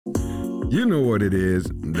You know what it is.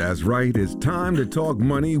 That's right. It's time to talk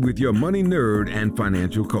money with your money nerd and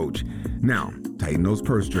financial coach. Now, tighten those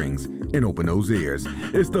purse strings and open those ears.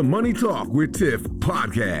 It's the Money Talk with Tiff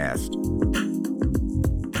podcast.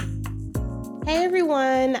 Hey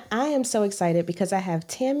everyone, I am so excited because I have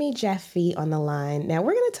Tami Jaffe on the line. Now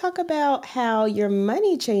we're going to talk about how your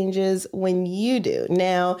money changes when you do.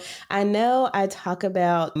 Now, I know I talk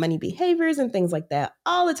about money behaviors and things like that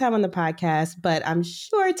all the time on the podcast, but I'm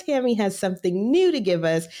sure Tami has something new to give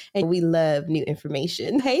us and we love new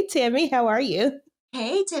information. Hey Tami, how are you?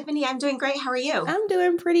 Hey, Tiffany, I'm doing great. How are you? I'm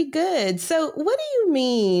doing pretty good. So what do you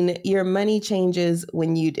mean your money changes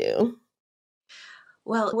when you do?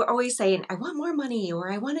 Well, we're always saying, I want more money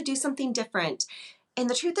or I want to do something different. And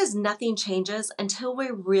the truth is nothing changes until we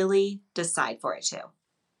really decide for it to.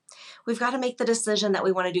 We've got to make the decision that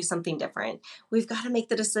we want to do something different. We've got to make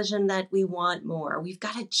the decision that we want more. We've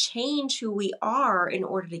got to change who we are in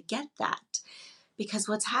order to get that. Because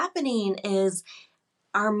what's happening is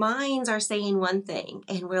our minds are saying one thing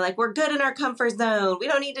and we're like, we're good in our comfort zone. We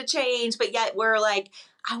don't need to change. But yet we're like,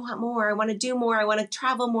 I want more. I want to do more. I want to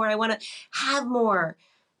travel more. I want to have more.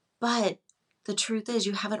 But the truth is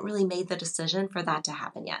you haven't really made the decision for that to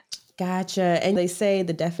happen yet. Gotcha. And they say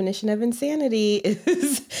the definition of insanity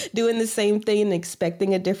is doing the same thing and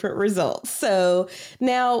expecting a different result. So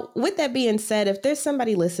now with that being said, if there's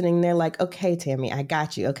somebody listening, they're like, okay, Tami, I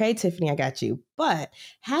got you. Okay, Tiffany, I got you. But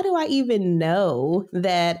how do I even know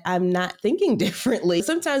that I'm not thinking differently?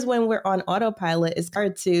 Sometimes when we're on autopilot, it's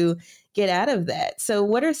hard to get out of that. So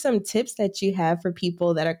what are some tips that you have for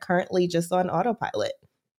people that are currently just on autopilot?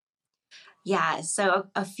 Yeah, so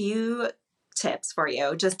a few tips for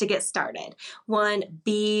you just to get started. One,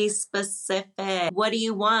 be specific. What do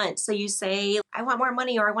you want? So you say, I want more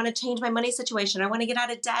money, or I want to change my money situation. I want to get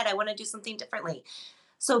out of debt. I want to do something differently.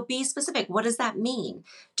 So be specific. What does that mean?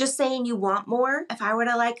 Just saying you want more. If I were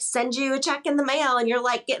to like send you a check in the mail and you're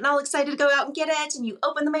like getting all excited to go out and get it, and you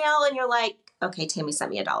open the mail and you're like, okay, Tami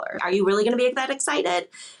sent me $1. Are you really going to be that excited?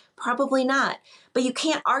 Probably not. But you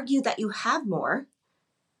can't argue that you have more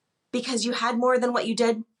because you had more than what you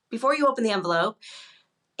did before you open the envelope.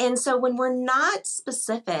 And so when we're not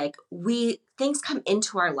specific, things come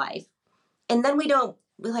into our life and then we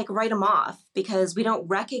like write them off because we don't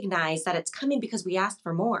recognize that it's coming because we asked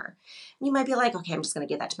for more. And you might be like, okay, I'm just going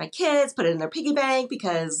to give that to my kids, put it in their piggy bank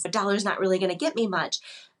because $1's not really going to get me much.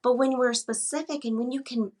 But when we're specific and when you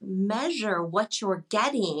can measure what you're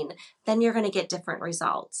getting, then you're going to get different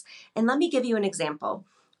results. And let me give you an example.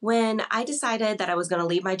 When I decided that I was going to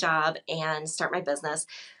leave my job and start my business,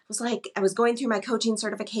 it was like I was going through my coaching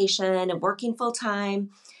certification and working full time.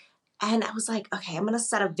 And I was like, okay, I'm going to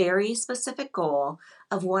set a very specific goal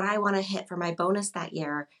of what I want to hit for my bonus that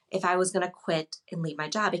year if I was going to quit and leave my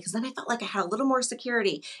job, because then I felt like I had a little more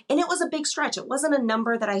security. And it was a big stretch. It wasn't a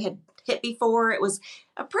number that I had hit before. It was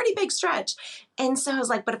a pretty big stretch. And so I was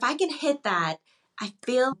like, but if I can hit that, I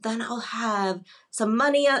feel then I'll have some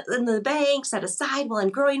money in the bank set aside while I'm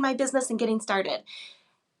growing my business and getting started.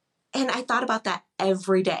 And I thought about that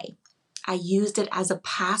every day. I used it as a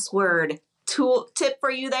password tool tip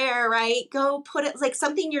for you there, right? Go put it like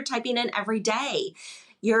something you're typing in every day.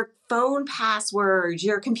 Your phone password,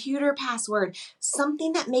 your computer password,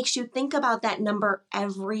 something that makes you think about that number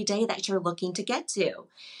every day that you're looking to get to.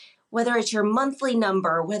 Whether it's your monthly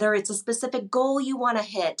number, whether it's a specific goal you want to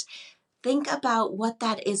hit, think about what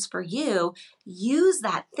that is for you. Use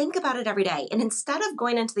that. Think about it every day. And instead of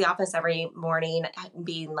going into the office every morning and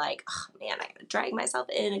being like, oh man, I gotta drag myself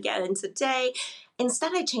in again today.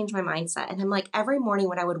 Instead, I changed my mindset. And I'm like, every morning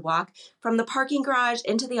when I would walk from the parking garage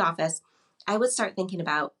into the office, I would start thinking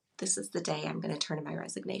about, this is the day I'm going to turn in my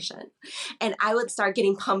resignation. And I would start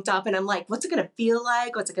getting pumped up and I'm like, what's it going to feel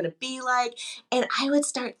like? What's it going to be like? And I would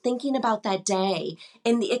start thinking about that day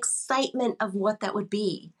and the excitement of what that would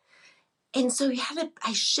be. And so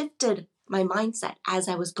I shifted my mindset as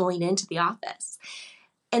I was going into the office.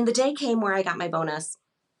 And the day came where I got my bonus,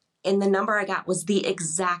 and the number I got was the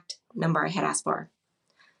exact number I had asked for.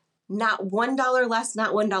 Not $1 less,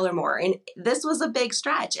 not $1 more. And this was a big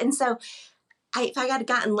stretch. And so if I had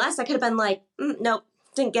gotten less, I could have been like, nope,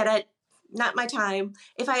 didn't get it. Not my time.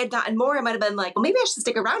 If I had gotten more, I might have been like, well, maybe I should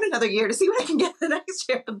stick around another year to see what I can get the next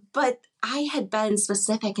year. But I had been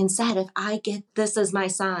specific and said, if I get this as my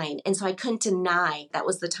sign. And so I couldn't deny that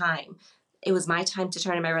was the time. It was my time to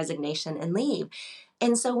turn in my resignation and leave.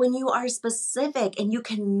 And so when you are specific and you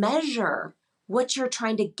can measure what you're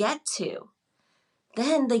trying to get to,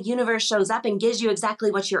 then the universe shows up and gives you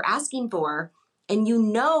exactly what you're asking for. And you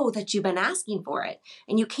know that you've been asking for it.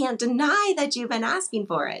 And you can't deny that you've been asking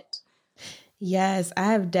for it. Yes,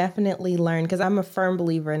 I have definitely learned because I'm a firm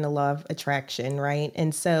believer in the law of attraction, right?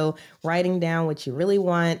 And so writing down what you really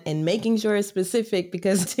want and making sure it's specific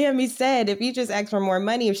because Tammy said if you just ask for more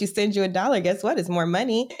money, if she sends you $1, guess what? It's more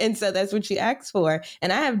money. And so that's what she asked for.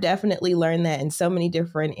 And I have definitely learned that in so many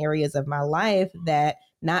different areas of my life that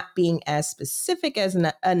not being as specific as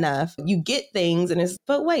enough, you get things and it's,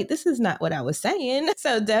 but wait, this is not what I was saying.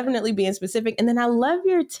 So definitely being specific. And then I love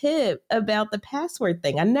your tip about the password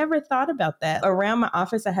thing. I never thought about that. Around my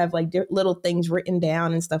office, I have like little things written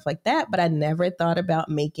down and stuff like that, but I never thought about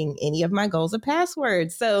making any of my goals a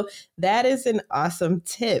password. So that is an awesome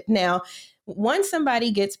tip. Now, once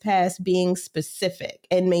somebody gets past being specific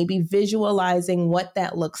and maybe visualizing what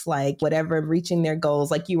that looks like, whatever, reaching their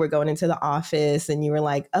goals, like you were going into the office and you were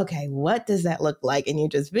like, okay, what does that look like? And you're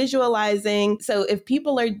just visualizing. So if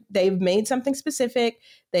they've made something specific,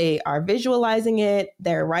 they are visualizing it,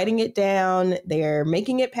 they're writing it down, they're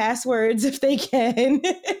making it passwords if they can.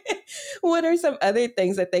 What are some other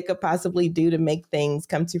things that they could possibly do to make things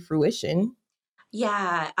come to fruition?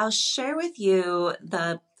 Yeah, I'll share with you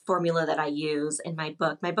the formula that I use in my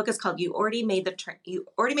book. My book is called You Already Made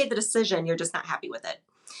the Decision, You're Just Not Happy with It.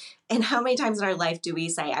 And how many times in our life do we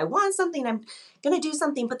say, I want something, I'm going to do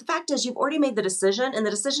something, but the fact is you've already made the decision and the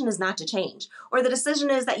decision is not to change. Or the decision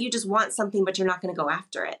is that you just want something, but you're not going to go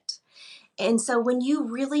after it. And so when you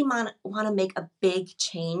really want to make a big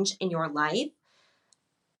change in your life,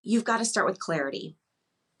 you've got to start with clarity.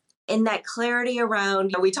 And that clarity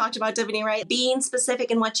around, we talked about Tiffany, right? Being specific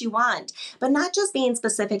in what you want, but not just being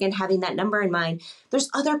specific and having that number in mind. There's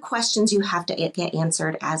other questions you have to get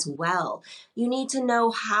answered as well. You need to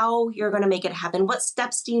know how you're going to make it happen. What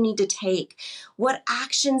steps do you need to take? What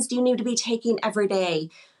actions do you need to be taking every day?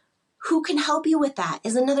 Who can help you with that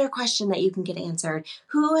is another question that you can get answered.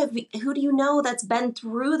 Who do you know that's been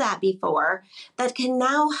through that before that can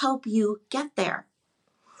now help you get there?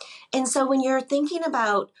 And so when you're thinking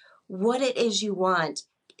about what it is you want,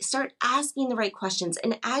 start asking the right questions.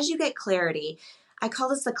 And as you get clarity, I call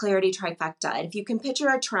this the clarity trifecta. And if you can picture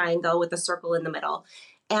a triangle with a circle in the middle,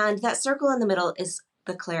 and that circle in the middle is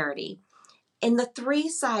the clarity. And the three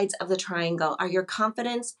sides of the triangle are your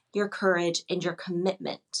confidence, your courage, and your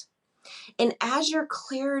commitment. And as your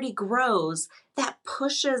clarity grows, that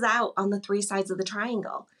pushes out on the three sides of the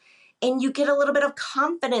triangle. And you get a little bit of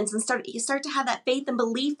confidence and you start to have that faith and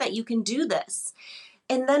belief that you can do this.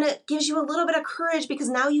 And then it gives you a little bit of courage because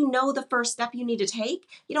now you know the first step you need to take.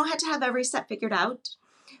 You don't have to have every step figured out,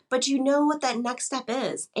 but you know what that next step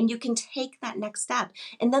is, and you can take that next step.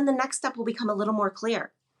 And then the next step will become a little more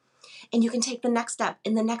clear. And you can take the next step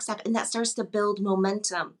and the next step, and that starts to build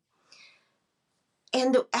momentum.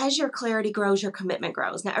 And as your clarity grows, your commitment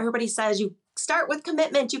grows. Now, everybody says you start with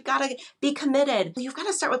commitment. You've got to be committed. You've got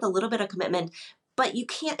to start with a little bit of commitment, but you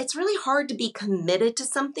can't, it's really hard to be committed to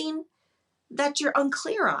something that you're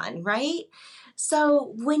unclear on, right?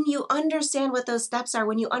 So when you understand what those steps are,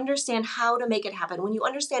 when you understand how to make it happen, when you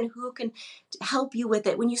understand who can help you with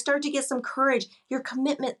it, when you start to get some courage, your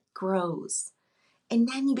commitment grows. And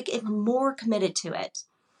then you get more committed to it.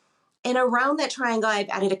 And around that triangle, I've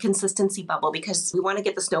added a consistency bubble because we want to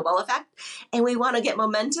get the snowball effect and we want to get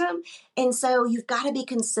momentum. And so you've got to be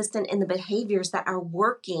consistent in the behaviors that are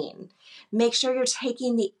working. Make sure you're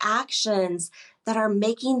taking the actions that are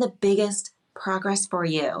making the biggest progress for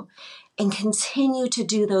you and continue to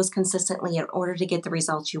do those consistently in order to get the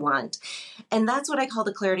results you want. And that's what I call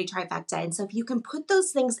the clarity trifecta. And so if you can put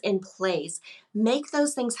those things in place, make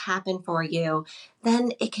those things happen for you,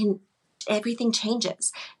 then everything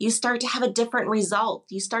changes. You start to have a different result.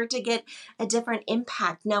 You start to get a different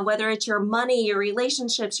impact. Now, whether it's your money, your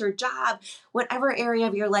relationships, your job, whatever area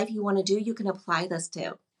of your life you want to do, you can apply this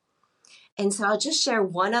to. And so I'll just share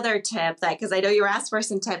one other tip because I know you were asked for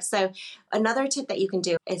some tips. So another tip that you can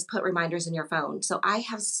do is put reminders in your phone. So I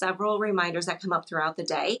have several reminders that come up throughout the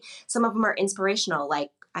day. Some of them are inspirational.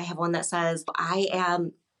 Like I have one that says, I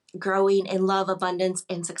am growing in love, abundance,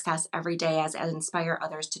 and success every day as I inspire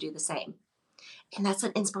others to do the same. And that's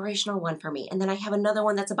an inspirational one for me. And then I have another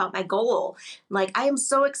one that's about my goal. Like, I am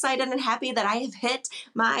so excited and happy that I have hit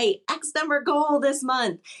my X number goal this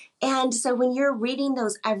month. And so when you're reading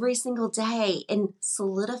those every single day and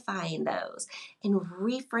solidifying those and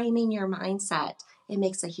reframing your mindset, it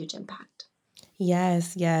makes a huge impact.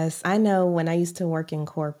 Yes, yes. I know when I used to work in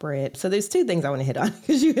corporate. So there's two things I want to hit on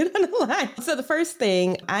because you hit on a lot. So the first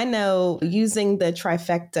thing, I know using the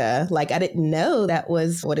trifecta, like I didn't know that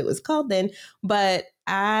was what it was called then, but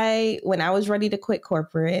when I was ready to quit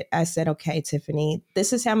corporate, I said, okay, Tiffany,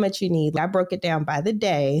 this is how much you need. I broke it down by the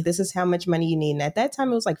day. This is how much money you need. And at that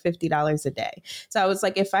time, it was like $50 a day. So I was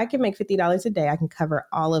like, if I can make $50 a day, I can cover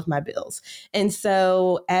all of my bills. And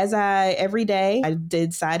so every day, I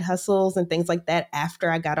did side hustles and things like that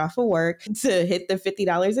after I got off of work to hit the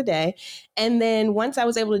 $50 a day. And then once I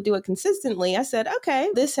was able to do it consistently, I said, okay,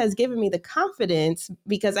 this has given me the confidence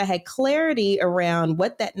because I had clarity around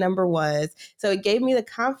what that number was. So it gave me the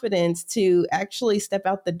confidence to actually step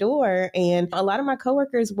out the door. And a lot of my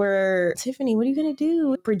coworkers were, Tiffany, what are you going to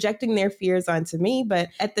do? Projecting their fears onto me. But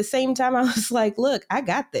at the same time, I was like, look, I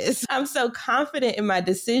got this. I'm so confident in my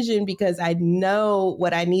decision because I know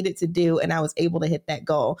what I needed to do and I was able to hit that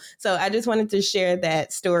goal. So I just wanted to share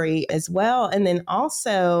that story as well. And then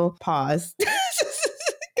also pause.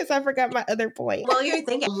 Because I forgot my other point. Well, you're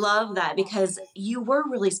thinking, I love that because you were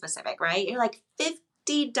really specific, right? You're like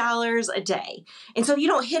 $50 a day. And so if you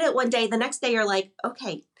don't hit it one day, the next day you're like,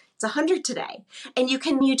 okay, it's 100 today. And you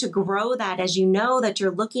continue to grow that as you know that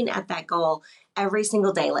you're looking at that goal every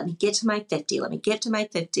single day. Let me get to my 50. Let me get to my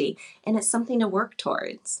 50. And it's something to work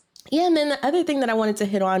towards. Yeah. And then the other thing that I wanted to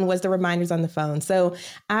hit on was the reminders on the phone. So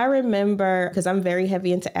I remember, because I'm very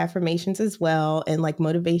heavy into affirmations as well and like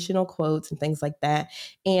motivational quotes and things like that.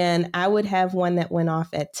 And I would have one that went off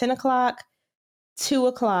at 10 o'clock, 2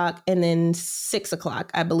 o'clock, and then 6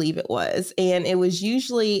 o'clock, I believe it was. And it was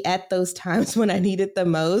usually at those times when I needed the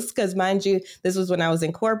most, because mind you, this was when I was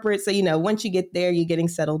in corporate. So, once you get there, you're getting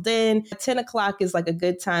settled in. 10 o'clock is like a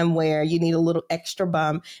good time where you need a little extra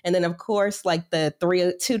bump. And then of course, like the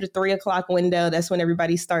 2 to 3 o'clock window, that's when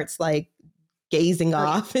everybody starts like gazing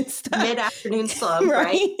off and stuff. Mid-afternoon slump,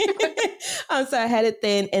 right? So I had it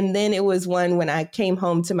then. And then it was one when I came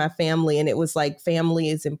home to my family and it was like, family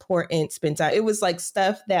is important, spend time. It was like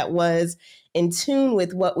stuff that was in tune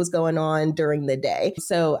with what was going on during the day.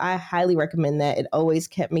 So I highly recommend that. It always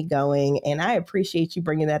kept me going. And I appreciate you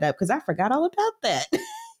bringing that up because I forgot all about that.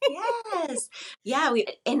 Yes. Yeah.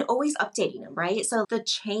 And always updating them, right? So the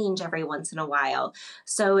change every once in a while.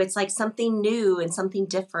 So it's like something new and something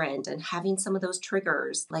different and having some of those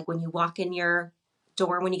triggers, like when you walk in your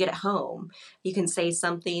door, when you get at home, you can say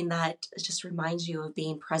something that just reminds you of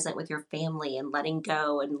being present with your family and letting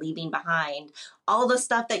go and leaving behind all the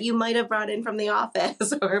stuff that you might have brought in from the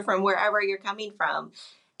office or from wherever you're coming from.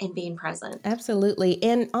 And being present. Absolutely.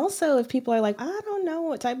 And also if people are like, I don't know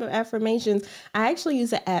what type of affirmations, I actually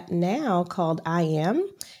use an app now called I Am.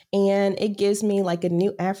 And it gives me like a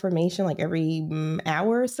new affirmation like every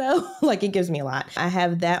hour or so. Like it gives me a lot. I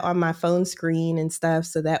have that on my phone screen and stuff.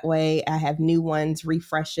 So that way I have new ones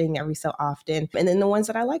refreshing every so often. And then the ones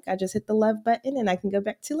that I like, I just hit the love button and I can go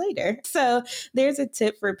back to later. So there's a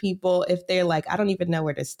tip for people if they're like, I don't even know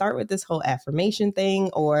where to start with this whole affirmation thing,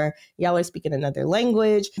 or y'all are speaking another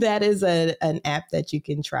language. That is an app that you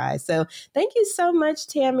can try. So thank you so much,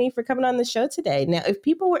 Tami, for coming on the show today. Now, if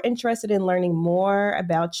people were interested in learning more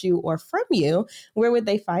about you or from you, where would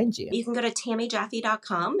they find you? You can go to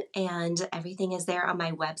TamiJaffe.com and everything is there on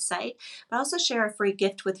my website. But also share a free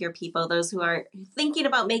gift with your people, those who are thinking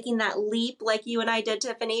about making that leap like you and I did,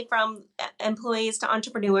 Tiffany, from employees to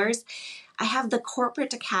entrepreneurs. I have the Corporate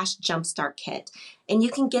to Cash Jumpstart Kit, and you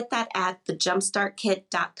can get that at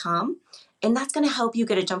thejumpstartkit.com. And that's going to help you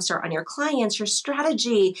get a jumpstart on your clients, your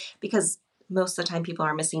strategy, because most of the time people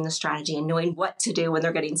are missing the strategy and knowing what to do when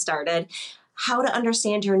they're getting started. How to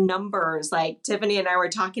understand your numbers, like Tiffany and I were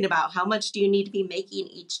talking about, how much do you need to be making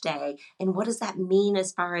each day? And what does that mean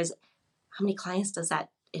as far as how many clients does that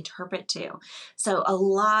interpret to? So a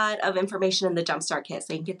lot of information in the Jumpstart Kit.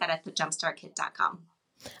 So you can get that at thejumpstartkit.com.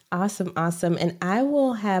 Awesome. Awesome. And I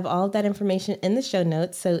will have all of that information in the show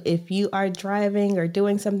notes. So if you are driving or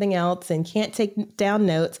doing something else and can't take down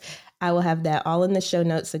notes, I will have that all in the show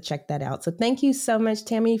notes. So check that out. So thank you so much,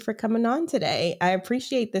 Tami, for coming on today. I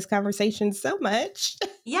appreciate this conversation so much.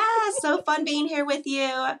 Yeah, so fun being here with you.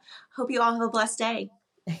 Hope you all have a blessed day.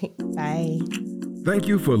 Bye. Thank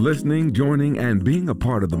you for listening, joining, and being a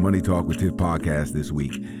part of the Money Talk with Tiff podcast this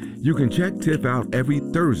week. You can check Tiff out every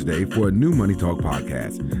Thursday for a new Money Talk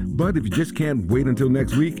podcast. But if you just can't wait until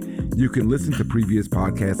next week, you can listen to previous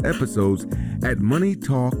podcast episodes at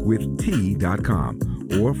moneytalkwitht.com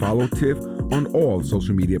or follow Tiff on all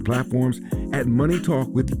social media platforms at Money Talk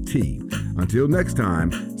with T. Until next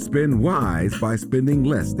time, spend wise by spending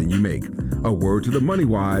less than you make. A word to the money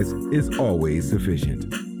wise is always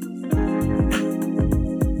sufficient.